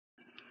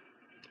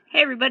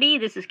Hey everybody,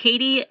 this is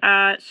Katie.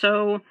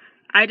 So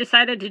I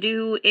decided to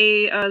do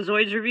a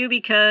Zoids review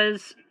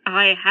because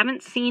I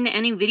haven't seen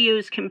any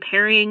videos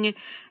comparing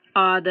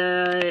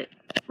the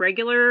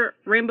regular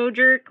Rainbow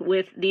Jerk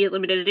with the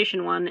limited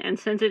edition one, and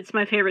since it's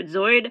my favorite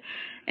Zoid,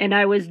 and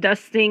I was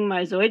dusting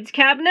my Zoids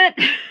cabinet,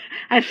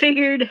 I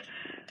figured,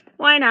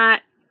 why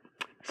not?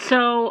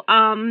 So,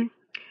 I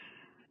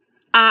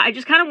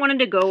just kind of wanted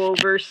to go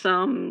over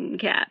some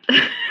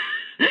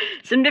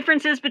some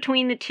differences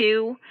between the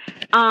two.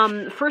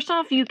 First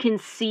off, you can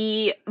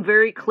see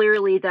very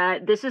clearly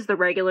that this is the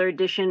regular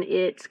edition.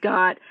 It's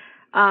got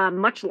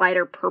much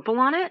lighter purple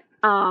on it.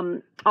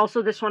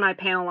 Also, this one I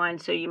panel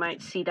lined, so you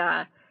might see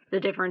the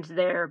difference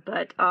there.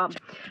 But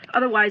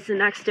otherwise, the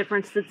next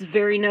difference that's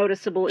very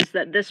noticeable is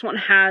that this one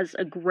has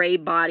a gray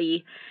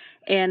body,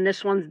 and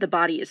this one's the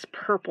body is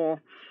purple.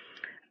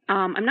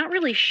 I'm not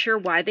really sure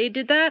why they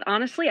did that.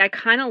 Honestly, I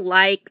kind of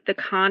like the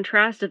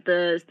contrast of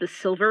the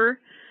silver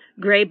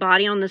gray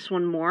body on this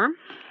one more.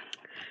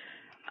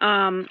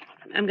 I'm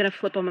gonna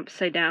flip them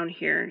upside down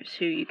here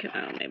so you can,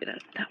 oh, maybe that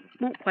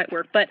won't quite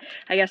work, but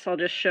I guess I'll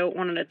just show it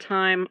one at a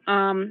time.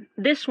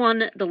 This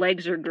one, the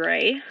legs are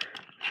gray,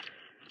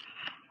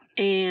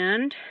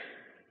 and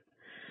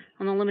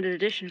on the limited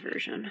edition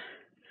version,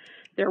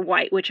 they're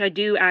white, which I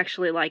do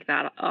actually like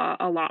that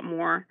a lot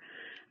more.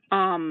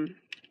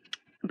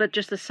 But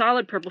just a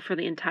solid purple for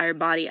the entire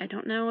body, I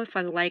don't know if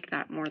I like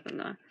that more than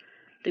the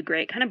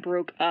gray. It kind of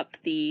broke up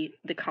the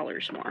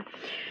colors more.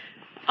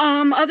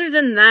 Other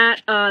than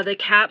that, the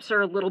caps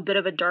are a little bit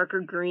of a darker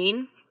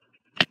green.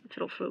 If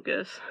it'll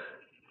focus.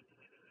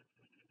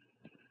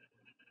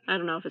 I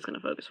don't know if it's going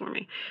to focus for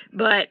me.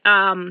 But,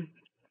 I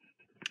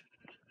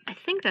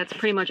think that's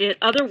pretty much it.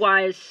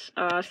 Otherwise,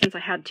 since I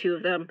had two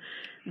of them,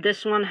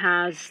 this one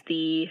has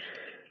the,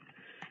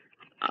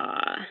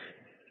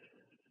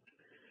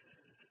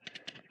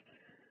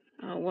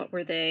 what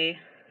were they?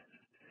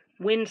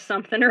 Wind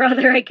something or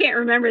other. I can't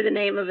remember the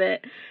name of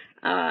it.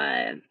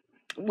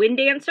 Wind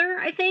Dancer,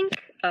 I think.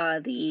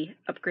 The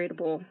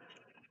upgradable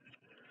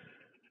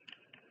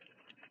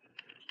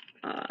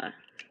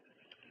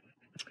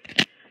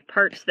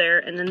parts there.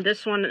 And then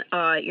this one,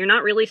 you're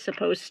not really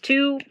supposed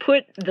to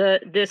put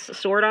this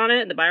sword on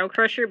it, the Bio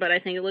Crusher, but I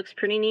think it looks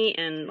pretty neat.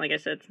 And like I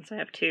said, since I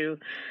have two,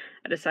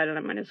 I decided I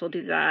might as well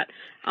do that.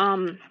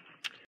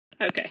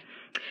 Okay.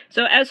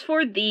 So as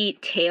for the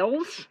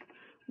tails,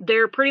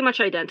 they're pretty much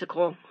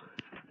identical.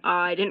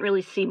 I didn't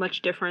really see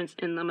much difference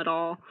in them at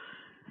all.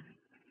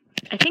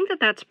 I think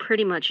that's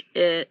pretty much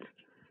it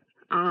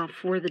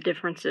for the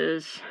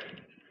differences.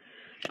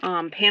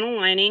 Panel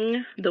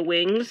lining the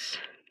wings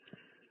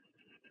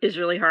is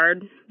really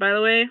hard, by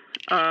the way.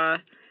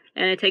 And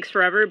it takes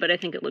forever, but I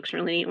think it looks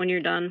really neat when you're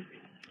done.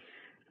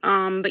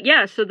 But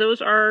yeah, so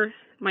those are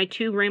my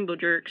two Rainbow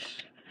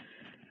Jerks.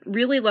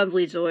 Really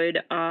lovely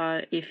Zoid.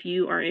 If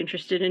you are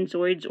interested in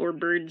Zoids or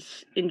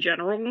birds in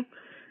general,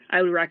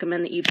 I would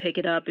recommend that you pick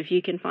it up if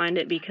you can find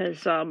it,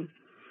 because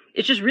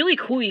it's just really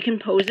cool. You can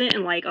pose it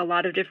in like a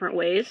lot of different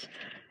ways.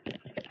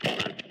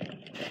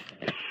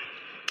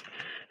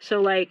 So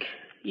like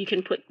you can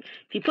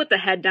if you put the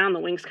head down, the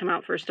wings come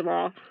out first of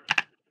all,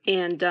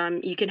 and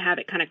you can have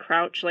it kind of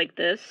crouch like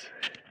this,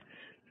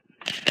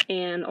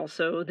 and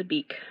also the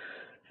beak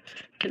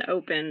can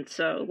open.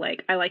 So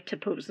like I like to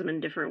pose them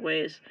in different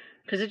ways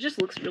because it just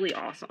looks really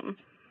awesome.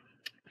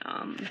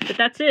 But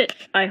that's it.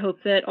 I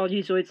hope that all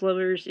you Zoids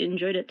lovers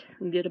enjoyed it.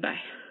 Goodbye.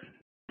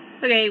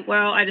 Okay,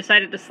 well, I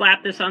decided to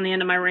slap this on the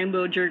end of my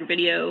Rainbow Jerk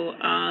video.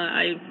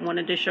 I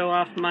wanted to show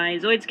off my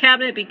Zoids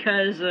cabinet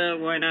because,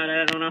 why not?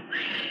 I don't know.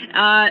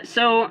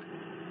 So,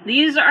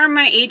 these are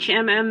my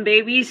HMM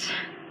babies.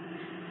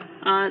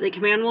 The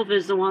Command Wolf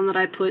is the one that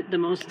I put the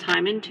most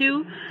time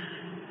into.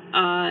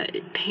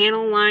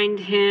 Panel lined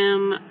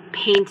him,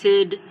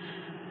 painted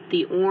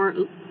the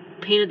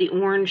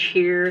orange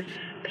here,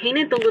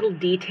 painted the little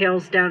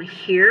details down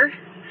here.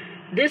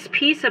 This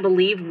piece, I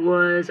believe,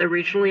 was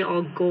originally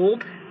all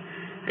gold.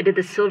 I did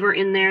the silver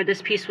in there.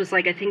 This piece was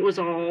like, I think it was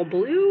all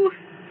blue.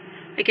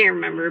 I can't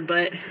remember,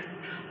 but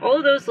all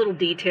of those little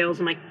details,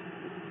 my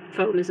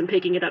phone isn't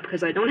picking it up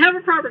because I don't have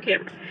a proper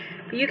camera.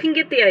 But you can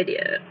get the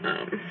idea.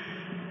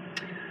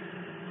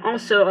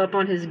 Also up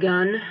on his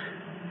gun,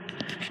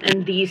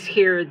 and these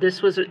here,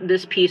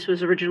 this piece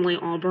was originally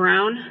all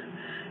brown,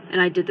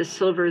 and I did the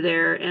silver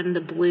there and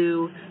the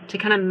blue to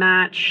kind of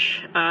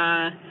match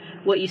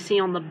what you see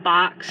on the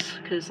box,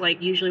 because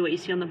like usually what you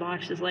see on the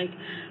box is like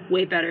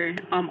way better.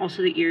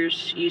 Also the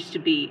ears used to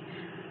be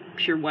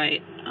pure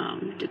white.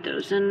 Did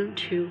those in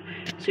too.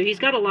 So he's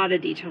got a lot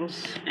of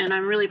details, and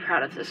I'm really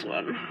proud of this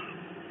one.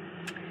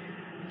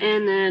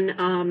 And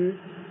then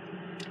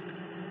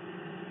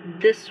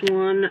this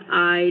one,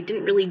 I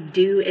didn't really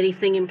do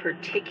anything in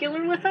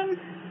particular with them,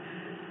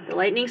 the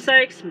lightning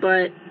spikes,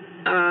 but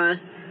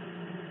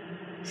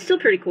still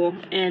pretty cool.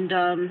 And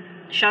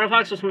Shadow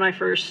Fox was one of my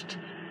first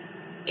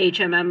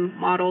HMM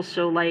models,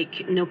 so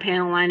like no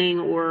panel lining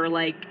or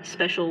like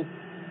special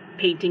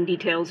painting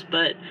details,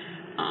 but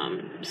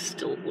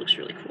still looks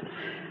really cool.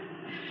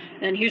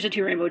 And here's the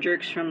two Rainbow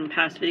Jerks from the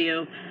past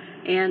video.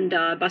 and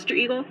Buster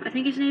Eagle, I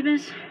think his name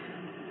is.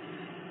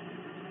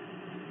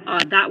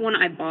 That one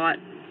I bought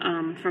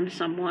from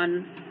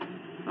someone,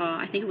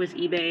 I think it was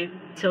eBay.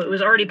 So it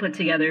was already put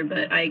together,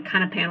 but I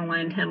kind of panel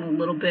lined him a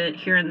little bit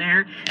here and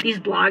there. These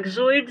blog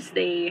Zoids,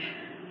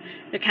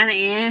 they're kind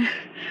of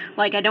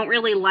like, I don't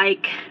really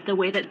like the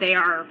way that they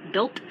are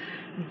built,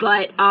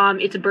 but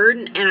it's a bird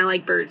and I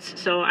like birds,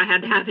 so I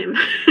had to have him.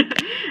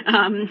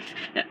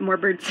 More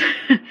birds.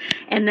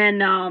 And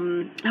then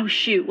oh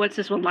shoot, what's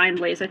this one? Lion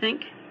Blaze, I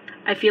think.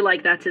 I feel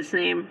like that's his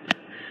name.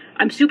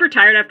 I'm super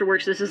tired after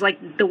work, so this is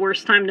like the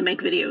worst time to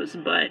make videos,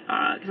 but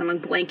because I'm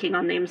like blanking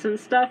on names and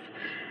stuff.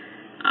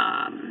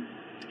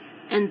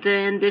 And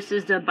then this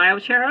is the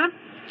Bioterra,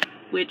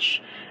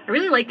 which I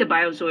really like the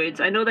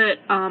Biozoids. I know that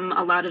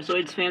a lot of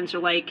Zoids fans are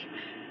like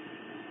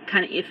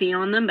kind of iffy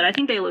on them, but I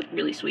think they look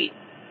really sweet.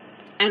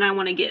 And I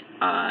want to get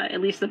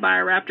at least the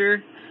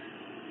Bioraptor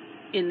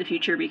in the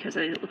future because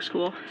I think it looks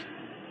cool.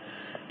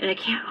 And I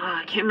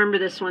can't remember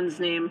this one's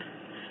name.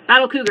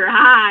 Battle Cougar,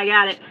 I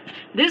got it.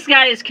 This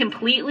guy is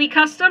completely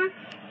custom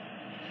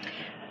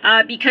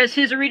because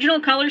his original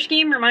color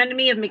scheme reminded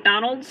me of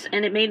McDonald's,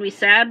 and it made me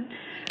sad.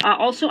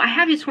 Also, I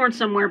have his horn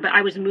somewhere, but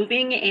I was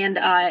moving, and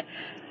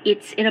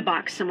it's in a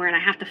box somewhere, and I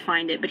have to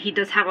find it. But he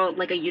does have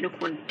like a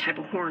unicorn type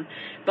of horn.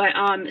 But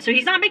so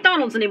he's not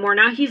McDonald's anymore.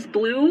 Now he's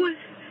blue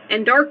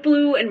and dark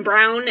blue and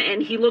brown,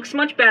 and he looks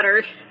much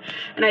better.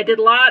 And I did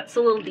lots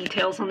of little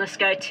details on this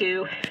guy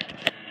too.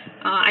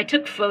 I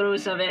took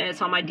photos of it, and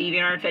it's on my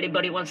DVR if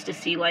anybody wants to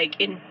see,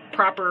 like, in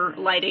proper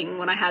lighting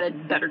when I had a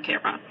better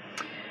camera.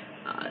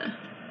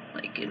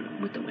 Like,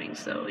 with the wings,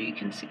 so you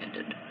can see I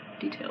did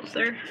details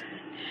there.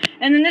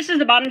 And then this is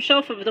the bottom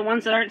shelf of the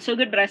ones that aren't so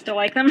good, but I still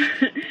like them.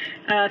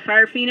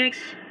 Fire Phoenix.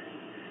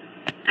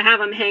 I have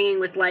them hanging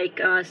with, like,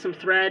 some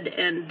thread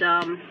and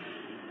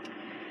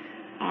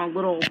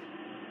little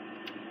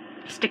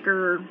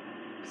sticker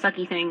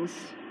sucky things,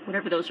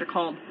 whatever those are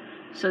called,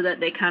 so that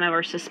they kind of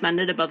are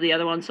suspended above the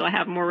other ones, so I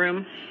have more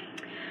room.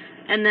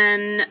 And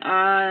then,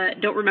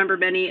 don't remember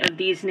many of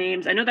these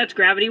names. I know that's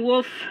Gravity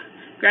Wolf,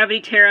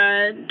 Gravity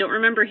Terra, don't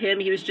remember him,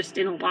 he was just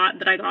in a lot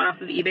that I got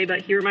off of eBay,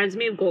 but he reminds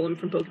me of Golem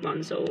from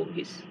Pokemon, so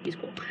he's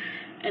cool.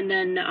 And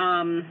then,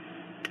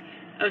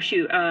 oh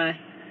shoot,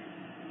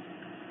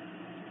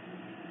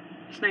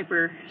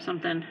 Sniper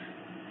something.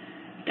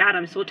 God,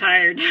 I'm so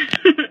tired.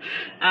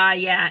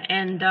 Yeah,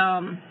 and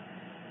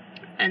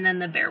then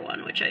the bear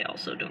one, which I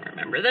also don't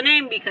remember the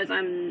name because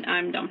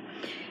I'm dumb.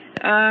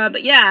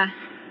 But yeah,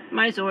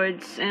 my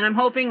Zoids, and I'm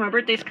hoping, my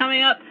birthday's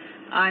coming up,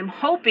 I'm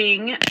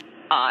hoping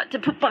to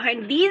put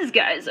behind these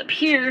guys up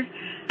here.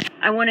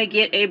 I want to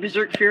get a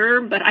Berserk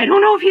Führer, but I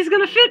don't know if he's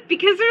gonna fit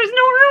because there's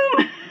no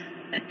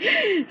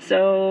room.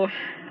 So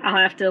I'll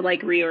have to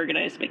like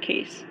reorganize my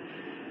case.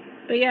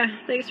 But yeah,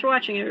 thanks for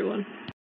watching, everyone.